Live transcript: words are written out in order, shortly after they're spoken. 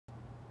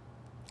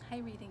Hi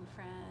reading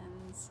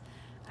friends.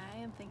 I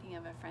am thinking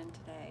of a friend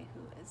today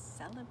who is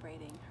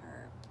celebrating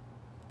her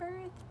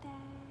birthday.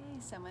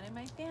 Someone in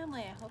my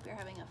family. I hope you're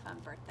having a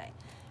fun birthday.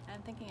 And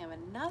I'm thinking of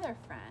another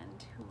friend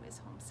who is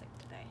homesick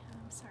today.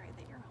 I'm sorry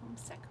that you're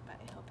homesick, but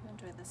I hope you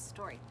enjoy this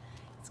story.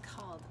 It's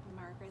called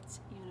Margaret's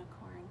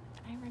Unicorn.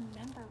 I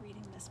remember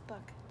reading this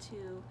book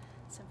to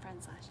some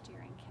friends last year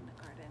in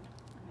kindergarten.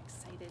 I'm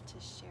excited to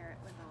share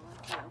it with all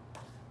of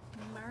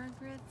you.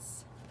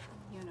 Margaret's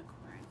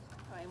Unicorn.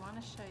 Oh, I want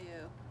to show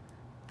you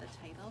the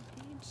title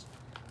page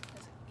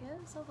because it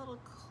gives a little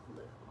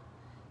clue.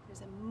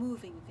 There's a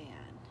moving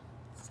van.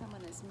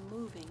 Someone is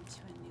moving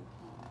to a new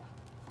home.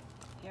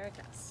 Here it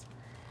goes.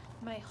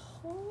 My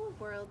whole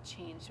world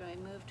changed when I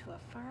moved to a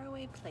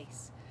faraway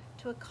place,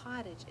 to a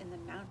cottage in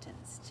the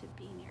mountains to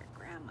be near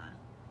Grandma.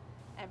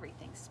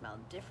 Everything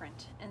smelled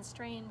different and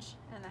strange,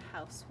 and the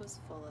house was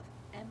full of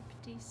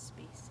empty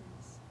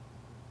spaces.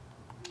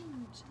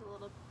 Just a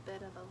little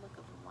bit of a look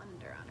of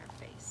wonder on her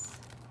face.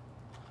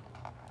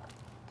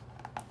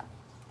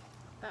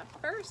 That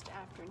first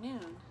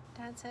afternoon,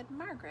 Dad said,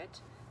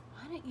 "Margaret,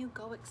 why don't you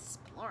go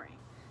exploring?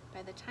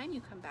 By the time you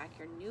come back,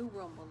 your new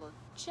room will look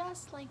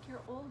just like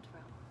your old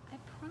room. I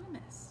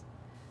promise."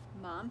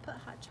 Mom put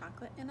hot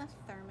chocolate in a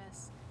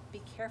thermos. "Be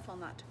careful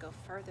not to go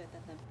further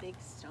than the big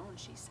stone,"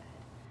 she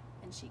said,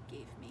 and she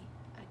gave me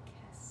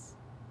a kiss.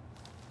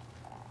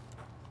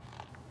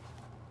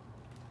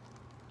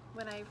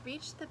 When I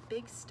reached the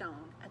big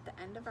stone at the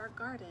end of our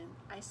garden,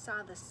 I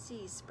saw the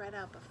sea spread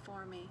out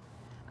before me.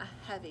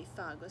 A heavy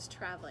fog was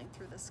traveling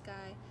through the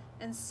sky,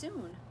 and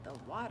soon the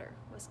water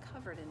was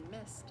covered in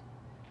mist.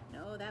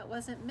 No, that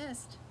wasn't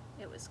mist.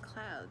 It was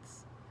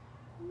clouds.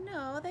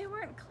 No, they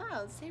weren't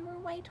clouds. They were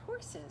white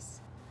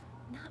horses.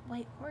 Not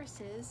white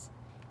horses,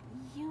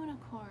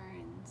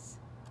 unicorns.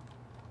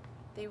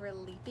 They were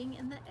leaping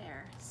in the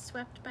air,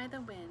 swept by the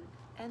wind,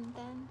 and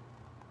then,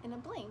 in a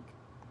blink,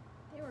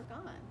 they were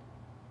gone.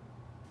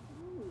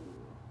 Ooh.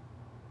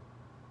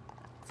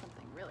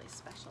 Something really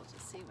special to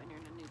see when you're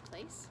in a new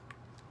place.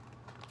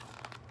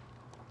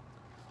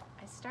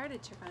 I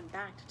started to run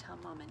back to tell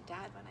Mom and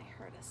Dad when I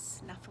heard a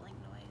snuffling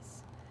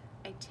noise.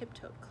 I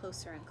tiptoed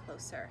closer and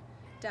closer,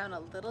 down a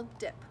little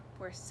dip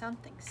where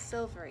something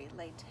silvery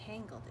lay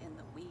tangled in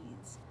the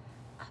weeds.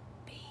 A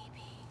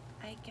baby,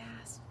 I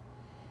gasped.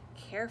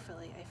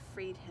 Carefully, I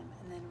freed him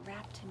and then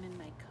wrapped him in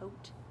my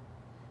coat.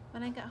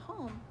 When I got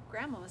home,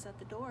 Grandma was at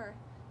the door.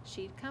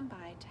 She'd come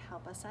by to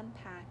help us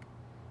unpack.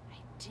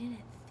 "I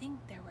didn't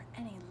think there were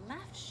any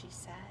left," she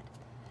said.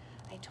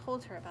 I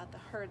told her about the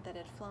herd that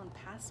had flown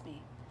past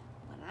me.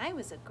 "When I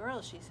was a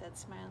girl," she said,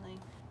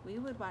 smiling, "we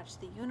would watch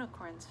the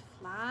unicorns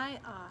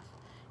fly off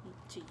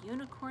to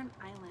Unicorn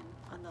Island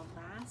on the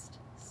last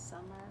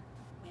summer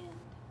wind."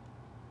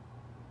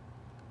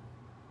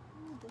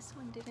 Oh, this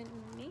one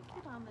didn't make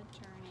it on the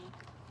journey.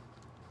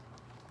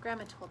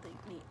 Grandma told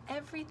me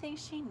everything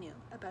she knew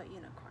about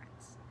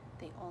unicorns.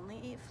 They only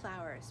eat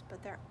flowers,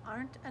 but there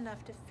aren't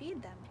enough to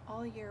feed them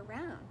all year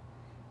round.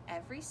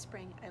 Every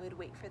spring, I would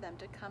wait for them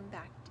to come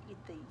back to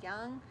eat the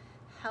young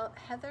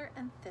heather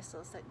and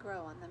thistles that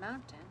grow on the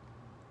mountain.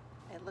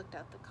 I looked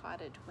out the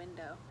cottage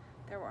window.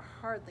 There were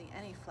hardly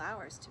any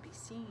flowers to be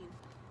seen.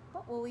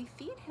 "What will we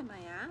feed him?"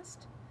 I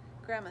asked.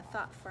 Grandma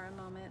thought for a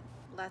moment.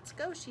 "Let's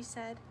go," she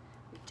said.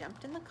 We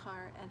jumped in the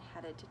car and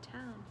headed to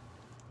town.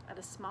 At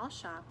a small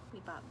shop, we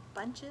bought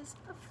bunches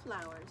of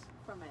flowers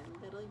for my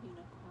little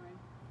unicorn.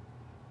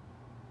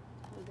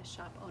 Oh, the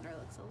shop owner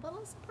looks a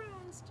little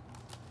surprised.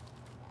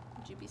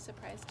 Would you be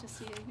surprised to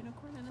see a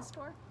unicorn in a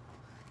store?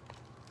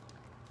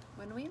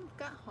 When we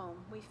got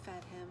home, we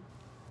fed him.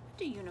 "What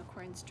do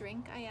unicorns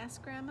drink?" I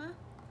asked Grandma.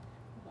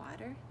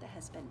 "Water that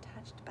has been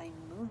touched by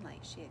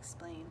moonlight," she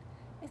explained.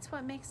 "It's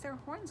what makes their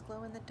horns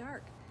glow in the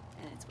dark,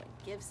 and it's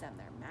what gives them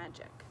their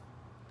magic."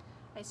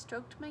 I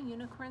stroked my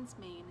unicorn's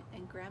mane,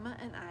 and Grandma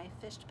and I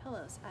fished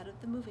pillows out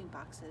of the moving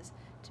boxes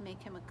to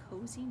make him a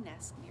cozy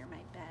nest near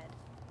my bed.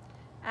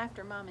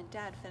 After Mom and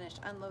Dad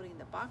finished unloading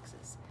the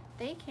boxes,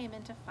 they came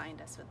in to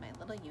find us with my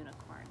little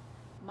unicorn.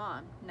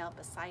 Mom knelt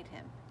beside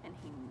him, and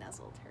he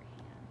nuzzled her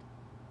hand.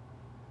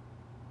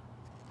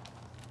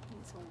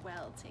 He's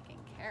well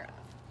taken care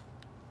of.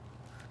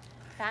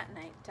 That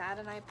night, Dad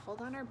and I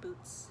pulled on our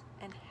boots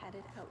and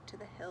headed out to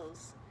the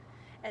hills.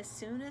 As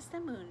soon as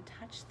the moon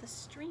touched the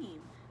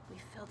stream, we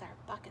filled our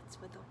buckets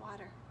with the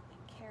water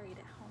and carried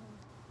it home.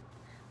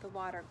 The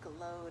water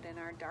glowed in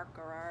our dark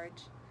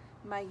garage.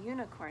 My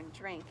unicorn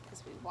drank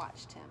as we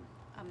watched him,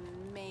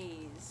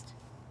 amazed.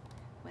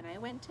 When I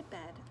went to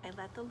bed, I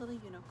let the little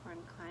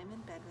unicorn climb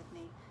in bed with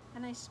me,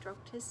 and I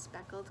stroked his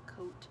speckled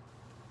coat.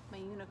 My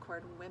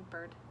unicorn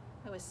whimpered.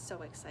 I was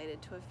so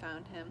excited to have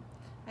found him.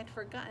 I'd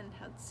forgotten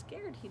how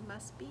scared he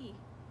must be.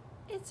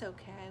 "It's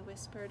okay," I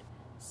whispered.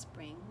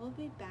 "Spring will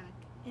be back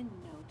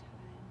in no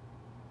time."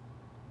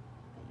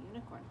 The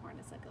unicorn horn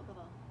is like a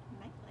little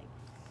nightlight.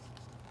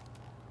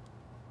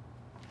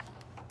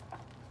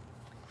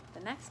 The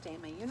next day,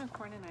 my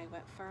unicorn and I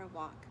went for a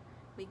walk.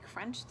 We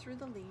crunched through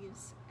the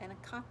leaves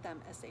and caught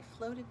them as they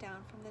floated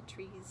down from the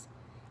trees.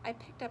 I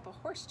picked up a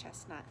horse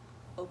chestnut.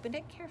 opened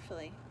it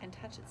carefully, and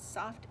touched its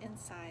soft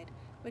inside,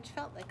 which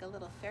felt like a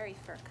little fairy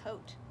fur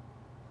coat.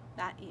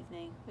 That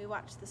evening, we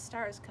watched the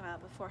stars come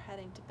out before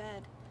heading to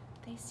bed.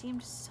 They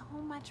seemed so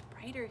much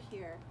brighter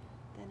here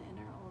than in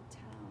our old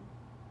town.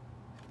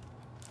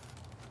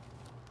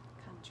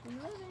 Country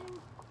living.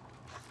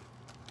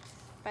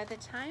 By the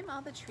time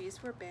all the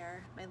trees were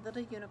bare, my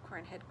little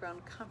unicorn had grown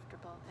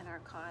comfortable in our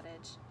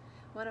cottage.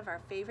 One of our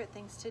favorite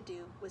things to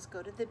do was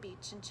go to the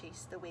beach and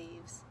chase the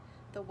waves.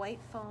 The white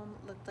foam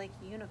looked like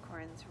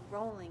unicorns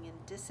rolling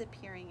and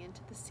disappearing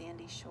into the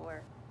sandy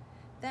shore.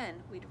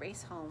 Then we'd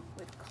race home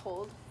with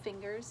cold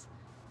fingers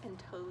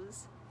and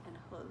toes and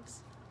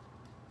hooves.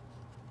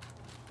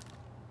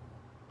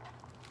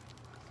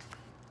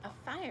 A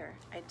fire,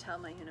 I'd tell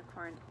my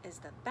unicorn, is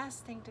the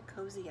best thing to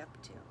cozy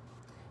up to.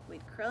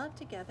 We'd curl up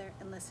together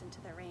and listen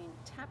to the rain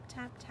tap,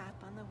 tap, tap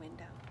on the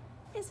window.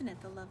 Isn't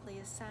it the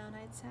loveliest sound,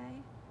 I'd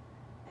say?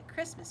 At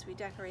Christmas, we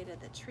decorated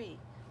the tree,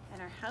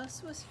 and our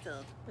house was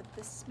filled with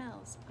the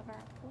smells of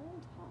our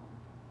old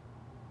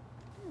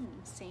home.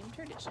 Same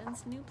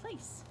traditions, new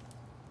place.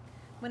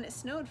 When it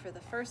snowed for the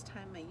first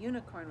time, my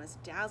unicorn was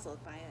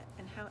dazzled by it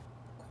and how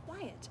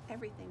quiet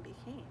everything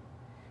became.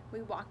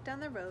 We walked down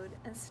the road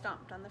and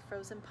stomped on the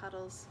frozen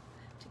puddles.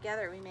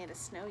 Together, we made a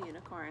snow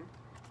unicorn.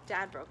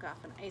 Dad broke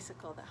off an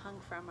icicle that hung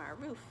from our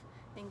roof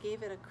and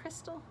gave it a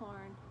crystal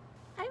horn.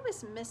 I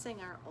was missing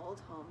our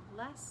old home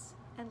less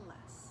and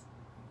less.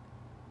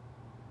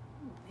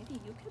 Maybe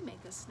you could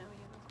make a snow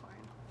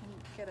unicorn and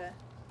get an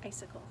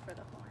icicle for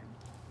the horn.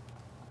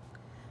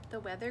 The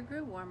weather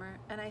grew warmer,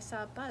 and I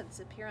saw buds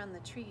appear on the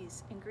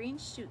trees and green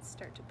shoots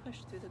start to push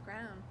through the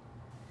ground.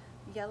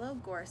 Yellow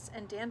gorse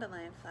and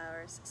dandelion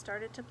flowers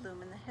started to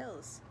bloom in the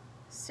hills.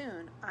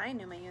 Soon, I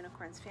knew my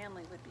unicorn's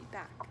family would be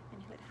back,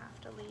 and he would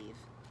have to leave.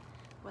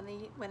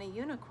 When a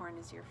unicorn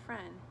is your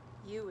friend,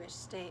 you wish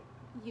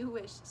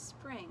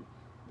spring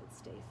would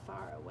stay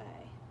far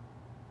away.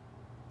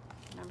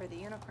 Remember, the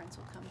unicorns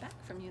will come back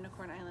from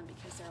Unicorn Island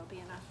because there will be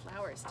enough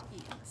flowers to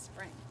eat in the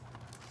spring.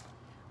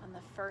 On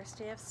the first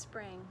day of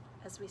spring,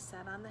 as we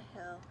sat on the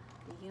hill,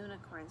 the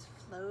unicorns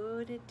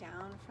floated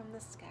down from the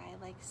sky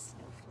like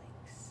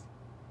snowflakes.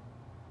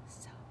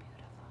 So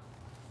beautiful.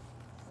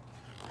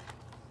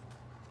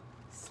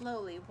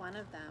 Slowly, one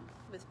of them,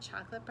 with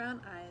chocolate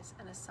brown eyes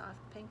and a soft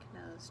pink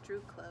nose,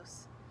 drew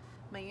close.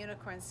 My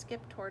unicorn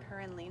skipped toward her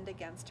and leaned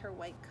against her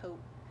white coat.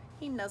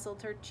 He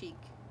nuzzled her cheek,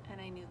 and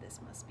I knew this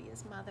must be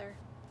his mother.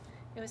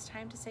 It was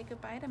time to say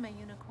goodbye to my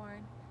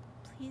unicorn.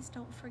 Please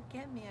don't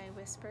forget me, I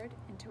whispered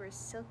into her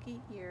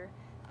silky ear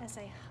as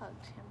I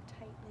hugged him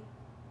tightly.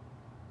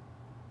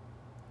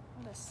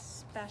 What a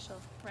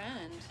special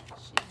friend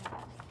she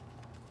had.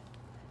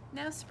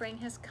 Now spring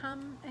has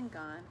come and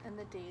gone, and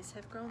the days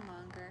have grown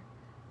longer.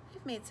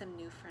 I've made some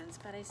new friends,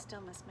 but I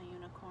still miss my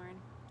unicorn.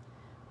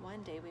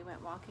 One day we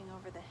went walking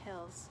over the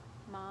hills,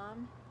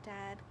 Mom,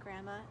 Dad,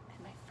 Grandma,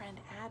 and my friend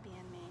Abby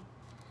and me.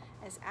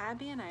 As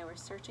Abby and I were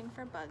searching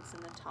for bugs in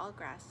the tall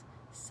grass,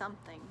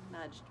 something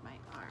nudged my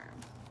arm.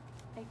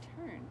 I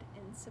turned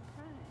in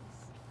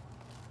surprise.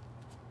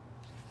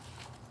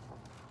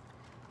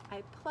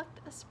 I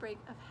plucked a sprig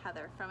of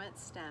heather from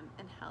its stem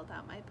and held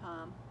out my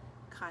palm.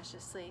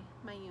 Cautiously,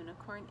 my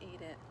unicorn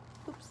ate it.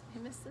 Oops, I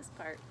missed this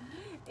part.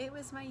 It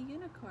was my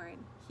unicorn.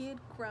 He had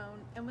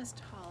grown and was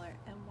taller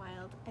and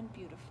wild and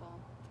beautiful.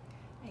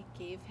 I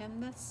gave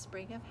him the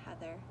sprig of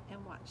heather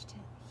and watched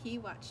him. He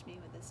watched me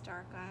with his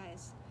dark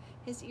eyes.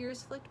 His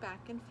ears flicked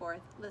back and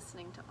forth,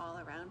 listening to all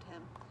around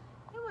him.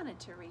 I wanted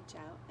to reach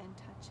out and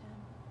touch him.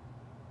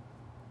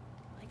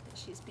 I like that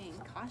she's being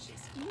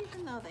cautious,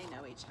 even though they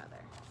know each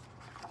other.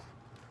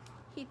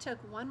 He took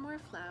one more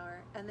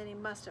flower, and then he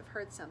must have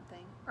heard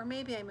something, or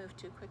maybe I moved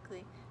too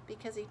quickly,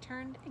 because he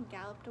turned and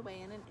galloped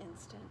away in an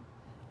instant.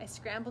 I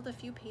scrambled a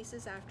few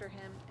paces after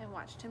him and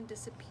watched him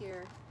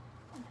disappear,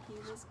 and he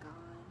was gone.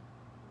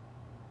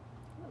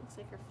 It looks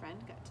like her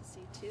friend got to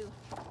see too.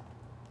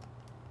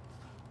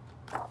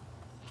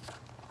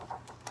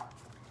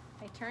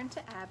 I turned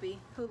to Abby,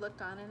 who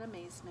looked on in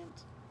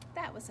amazement.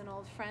 That was an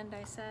old friend,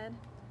 I said.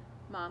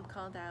 Mom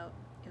called out.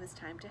 It was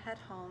time to head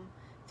home,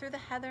 through the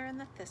heather and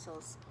the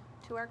thistles,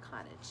 to our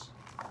cottage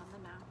on the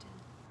mountain.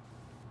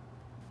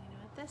 You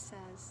know what this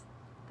says?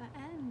 The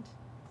end.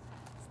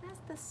 Isn't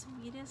that the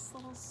sweetest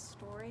little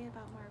story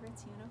about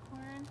Margaret's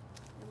unicorn?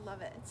 I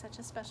love it. It's such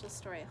a special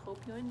story. I hope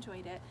you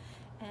enjoyed it,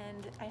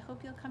 and I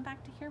hope you'll come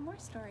back to hear more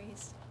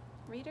stories.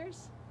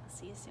 Readers, I'll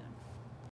see you soon.